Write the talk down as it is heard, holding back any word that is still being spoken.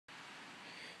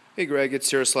Hey Greg,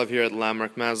 it's Yaroslav here at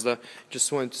Landmark Mazda.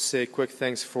 Just wanted to say a quick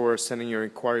thanks for sending your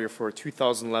inquiry for a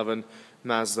 2011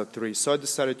 Mazda 3. So I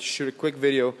decided to shoot a quick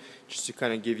video just to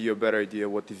kind of give you a better idea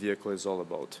what the vehicle is all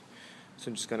about. So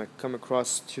I'm just going to come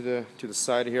across to the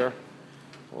side here.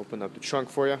 I'll open up the trunk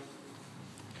for you.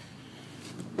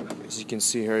 As you can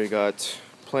see here, you got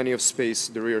plenty of space.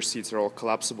 The rear seats are all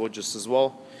collapsible just as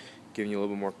well, giving you a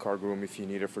little bit more cargo room if you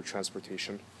need it for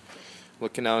transportation.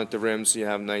 Looking out at the rims, you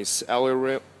have nice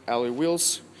alloy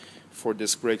wheels, 4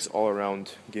 disc brakes all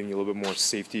around, giving you a little bit more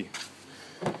safety.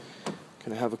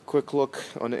 Gonna have a quick look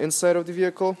on the inside of the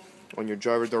vehicle. On your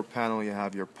driver door panel, you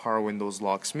have your power windows,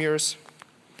 locks, mirrors.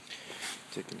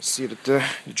 Taking a seat at the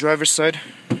driver's side.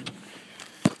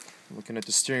 Looking at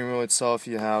the steering wheel itself,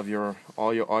 you have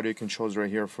all your audio controls right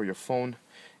here for your phone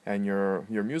and your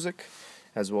music,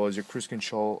 as well as your cruise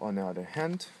control on the other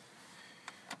hand.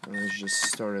 Let's just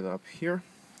start it up here.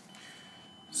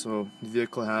 So the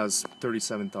vehicle has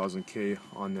 37,000 K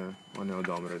on the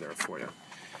odometer there for you.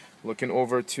 Looking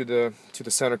over to the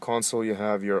center console, you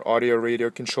have your audio radio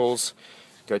controls,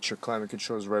 got your climate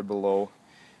controls right below,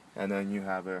 and then you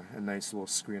have a nice little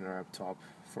screen right up top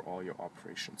for all your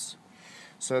operations.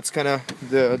 So that's kind of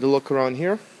the look around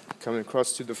here. Coming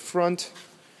across to the front,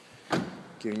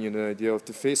 giving you an idea of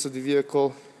the face of the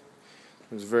vehicle.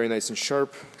 It's very nice and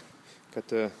sharp. Got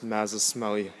the Mazda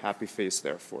smiley happy face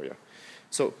there for you.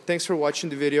 So thanks for watching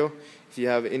the video. If you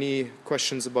have any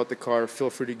questions about the car, feel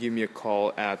free to give me a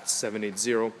call at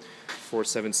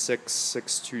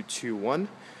 780-476-6221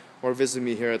 or visit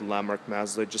me here at Landmark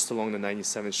Mazda just along the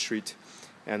 97th Street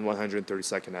and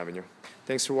 132nd Avenue.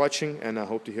 Thanks for watching, and I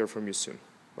hope to hear from you soon.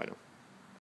 Bye now.